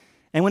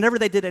 And whenever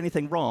they did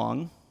anything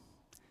wrong,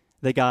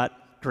 they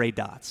got gray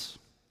dots.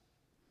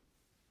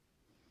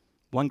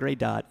 One gray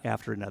dot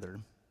after another.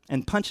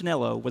 And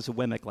Punchinello was a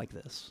Wemmick like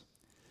this.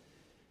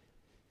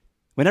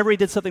 Whenever he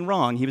did something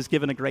wrong, he was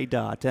given a gray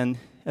dot. And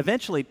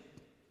eventually,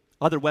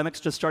 other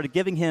Wemmicks just started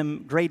giving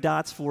him gray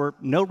dots for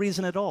no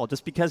reason at all,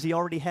 just because he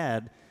already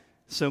had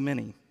so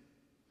many.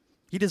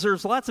 He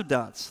deserves lots of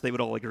dots, they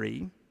would all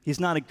agree. He's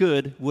not a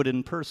good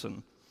wooden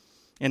person.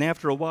 And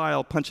after a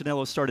while,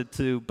 Punchinello started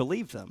to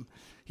believe them.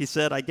 He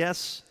said, I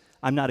guess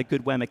I'm not a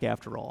good Wemmick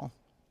after all.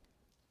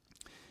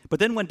 But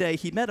then one day,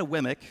 he met a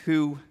Wemmick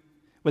who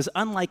was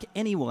unlike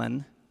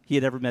anyone he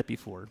had ever met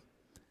before.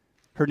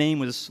 Her name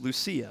was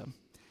Lucia,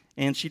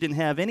 and she didn't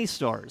have any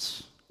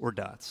stars or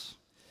dots.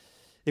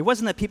 It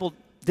wasn't that people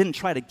didn't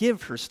try to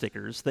give her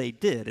stickers, they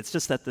did. It's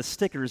just that the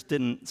stickers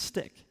didn't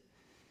stick.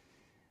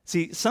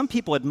 See, some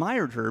people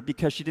admired her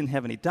because she didn't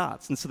have any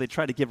dots, and so they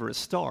tried to give her a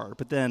star,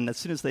 but then as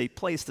soon as they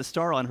placed the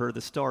star on her,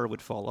 the star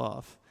would fall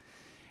off.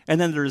 And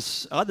then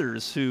there's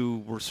others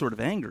who were sort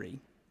of angry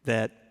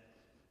that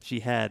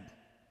she had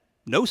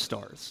no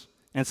stars,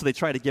 and so they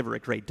tried to give her a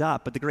gray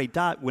dot, but the gray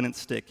dot wouldn't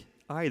stick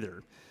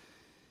either.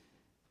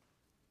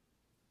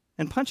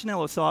 And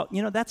Punchinello thought,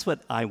 that's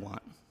what I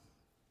want.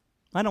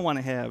 I don't want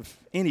to have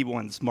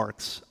anyone's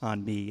marks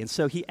on me. And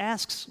so he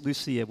asks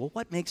Lucia, well,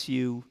 what makes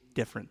you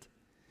different?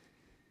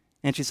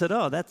 And she said,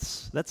 oh,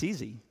 that's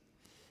easy.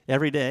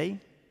 Every day,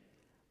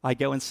 I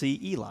go and see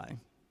Eli.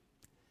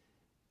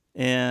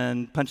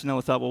 And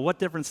Punchinello thought, well, what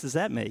difference does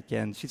that make?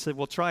 And she said,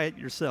 well, try it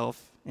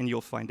yourself, and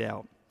you'll find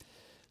out.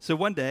 So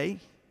one day,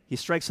 he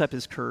strikes up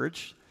his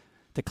courage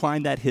to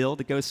climb that hill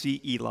to go see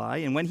Eli.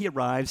 And when he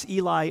arrives,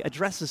 Eli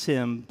addresses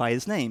him by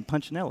his name,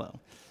 Punchinello,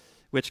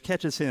 which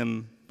catches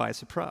him by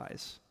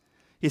surprise.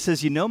 He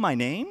says, you know my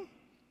name?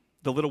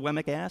 The little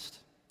Wemmick asked.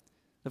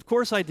 Of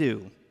course I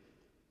do.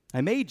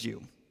 I made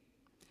you.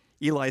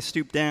 Eli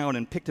stooped down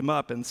and picked him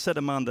up and set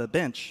him on the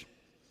bench.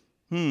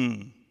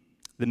 The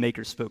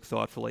maker spoke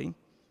thoughtfully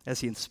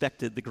as he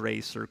inspected the gray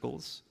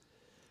circles.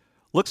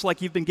 Looks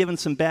like you've been given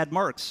some bad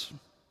marks.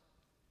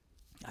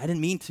 I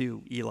didn't mean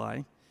to,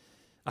 Eli.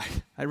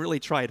 I really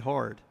tried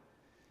hard.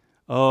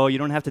 Oh, you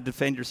don't have to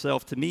defend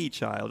yourself to me,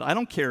 child. I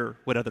don't care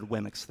what other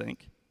Wemmicks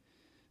think.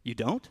 You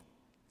don't?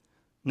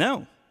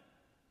 No.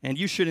 And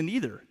you shouldn't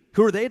either.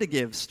 Who are they to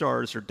give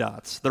stars or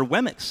dots? They're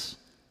Wemmicks,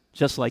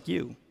 just like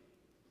you.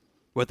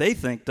 What they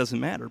think doesn't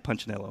matter,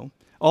 Punchinello.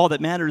 All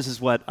that matters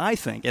is what I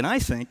think, and I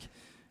think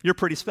you're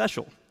pretty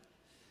special.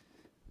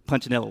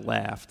 Punchinello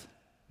laughed.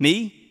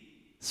 Me?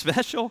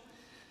 Special?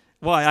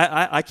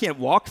 Why, I can't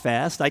walk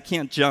fast. I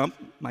can't jump.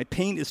 My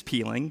paint is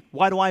peeling.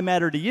 Why do I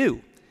matter to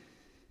you?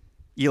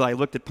 Eli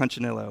looked at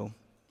Punchinello,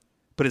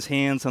 put his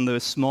hands on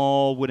those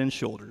small wooden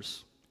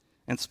shoulders,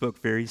 and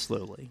spoke very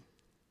slowly.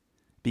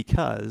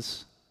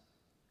 Because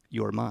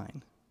you're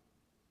mine.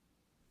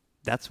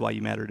 That's why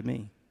you matter to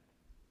me.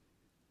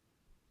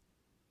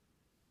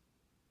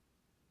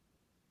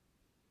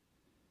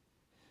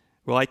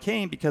 Well, I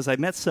came because I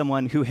met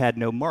someone who had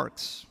no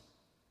marks,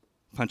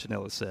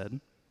 Punchinello said.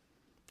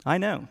 I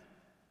know.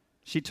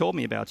 She told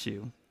me about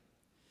you.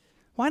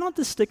 Why don't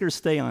the stickers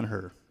stay on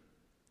her?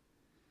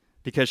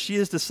 Because she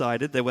has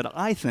decided that what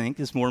I think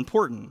is more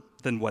important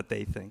than what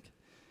they think.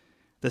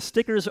 The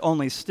stickers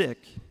only stick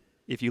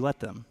if you let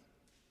them.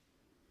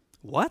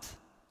 What?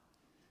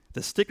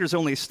 The stickers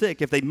only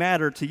stick if they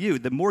matter to you.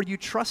 The more you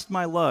trust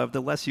my love,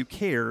 the less you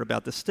care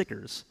about the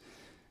stickers.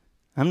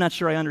 I'm not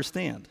sure I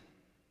understand.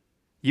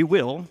 You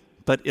will,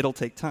 but it'll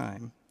take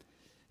time.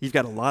 You've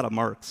got a lot of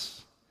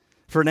marks.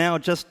 For now,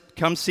 just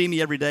come see me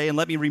every day and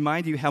let me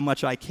remind you how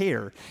much I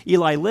care.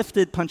 Eli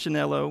lifted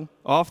Punchinello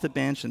off the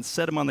bench and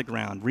set him on the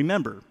ground.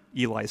 Remember,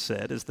 Eli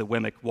said as the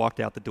Wemmick walked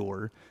out the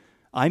door,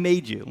 I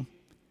made you,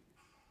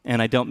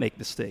 and I don't make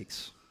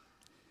mistakes.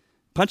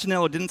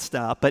 Punchinello didn't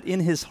stop, but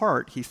in his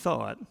heart he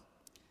thought,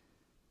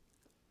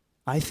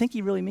 I think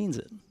he really means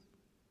it.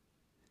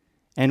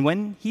 And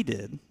when he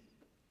did,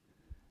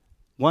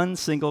 one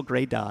single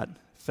gray dot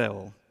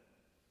fell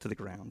to the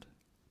ground.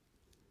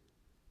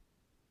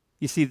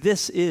 You see,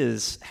 this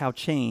is how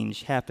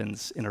change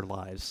happens in our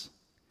lives.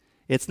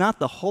 It's not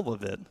the whole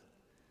of it,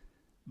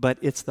 but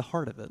it's the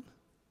heart of it.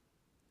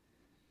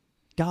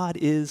 God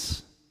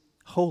is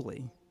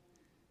holy,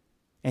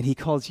 and he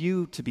calls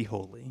you to be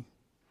holy.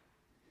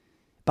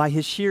 By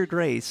his sheer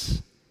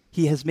grace,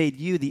 he has made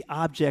you the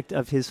object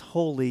of his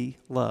holy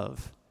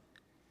love.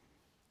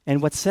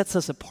 And what sets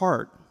us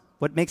apart,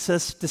 what makes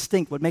us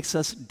distinct, what makes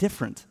us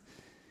different,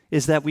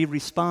 is that we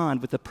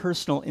respond with a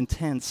personal,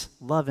 intense,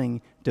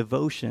 loving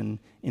devotion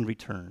in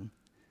return.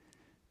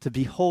 To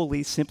be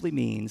holy simply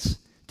means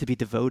to be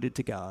devoted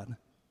to God.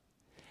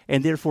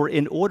 And therefore,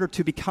 in order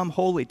to become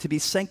holy, to be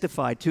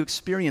sanctified, to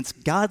experience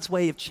God's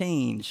way of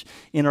change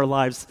in our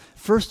lives,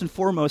 first and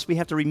foremost, we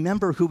have to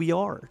remember who we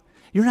are.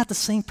 You're not the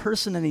same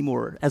person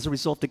anymore as a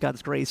result of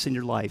God's grace in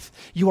your life.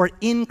 You are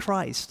in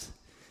Christ.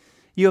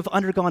 You have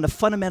undergone a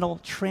fundamental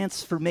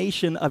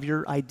transformation of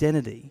your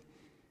identity.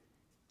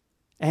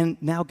 And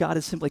now God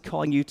is simply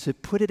calling you to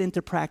put it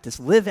into practice.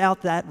 Live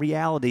out that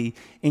reality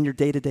in your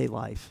day-to-day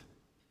life.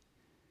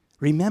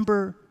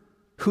 Remember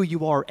who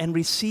you are and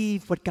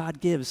receive what God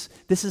gives.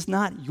 This is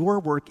not your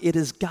work, it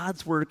is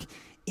God's work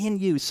in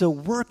you. So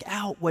work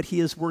out what he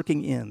is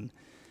working in,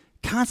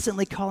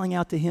 constantly calling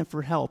out to him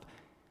for help,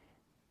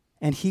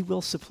 and he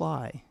will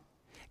supply.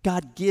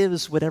 God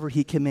gives whatever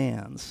he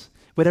commands.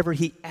 Whatever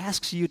he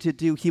asks you to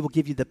do, he will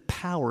give you the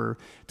power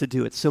to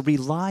do it. So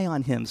rely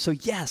on him. So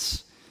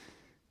yes,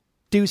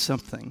 do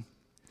something.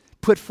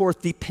 Put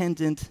forth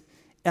dependent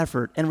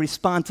effort and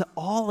respond to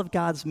all of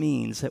God's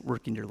means at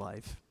work in your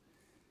life.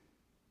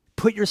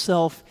 Put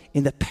yourself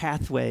in the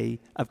pathway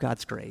of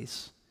God's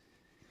grace.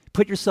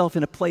 Put yourself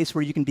in a place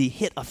where you can be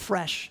hit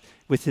afresh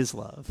with his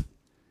love.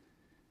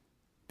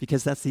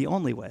 Because that's the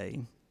only way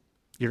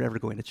you're ever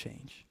going to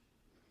change.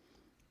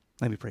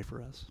 Let me pray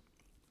for us.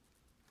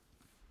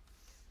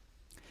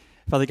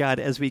 Father God,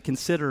 as we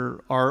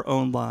consider our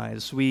own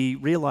lives, we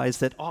realize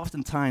that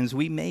oftentimes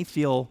we may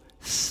feel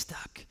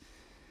stuck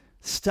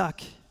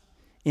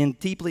in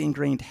deeply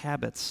ingrained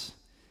habits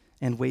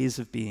and ways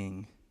of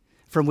being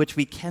from which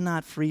we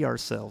cannot free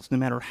ourselves, no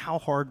matter how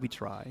hard we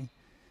try.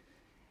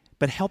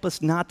 But help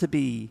us not to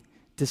be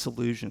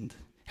disillusioned.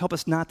 Help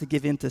us not to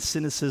give in to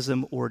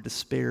cynicism or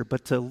despair,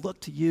 but to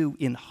look to you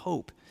in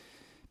hope,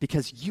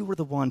 because you are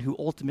the one who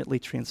ultimately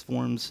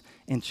transforms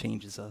and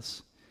changes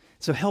us.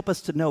 So help us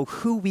to know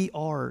who we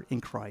are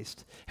in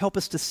Christ. Help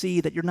us to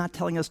see that you're not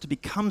telling us to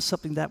become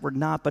something that we're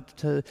not, but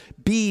to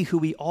be who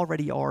we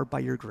already are by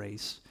your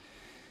grace.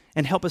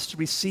 And help us to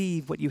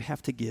receive what you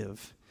have to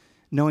give,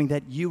 knowing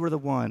that you are the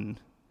one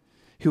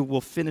who will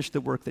finish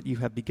the work that you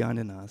have begun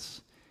in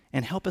us.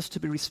 And help us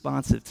to be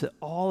responsive to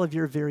all of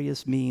your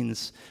various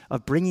means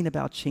of bringing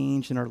about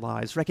change in our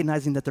lives,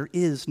 recognizing that there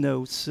is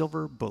no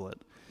silver bullet,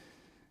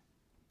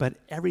 but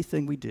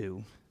everything we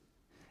do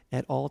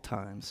at all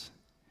times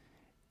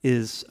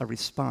is a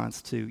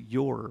response to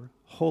your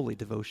holy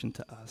devotion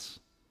to us.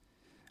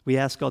 We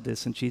ask all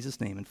this in Jesus'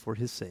 name and for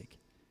his sake.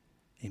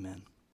 Amen.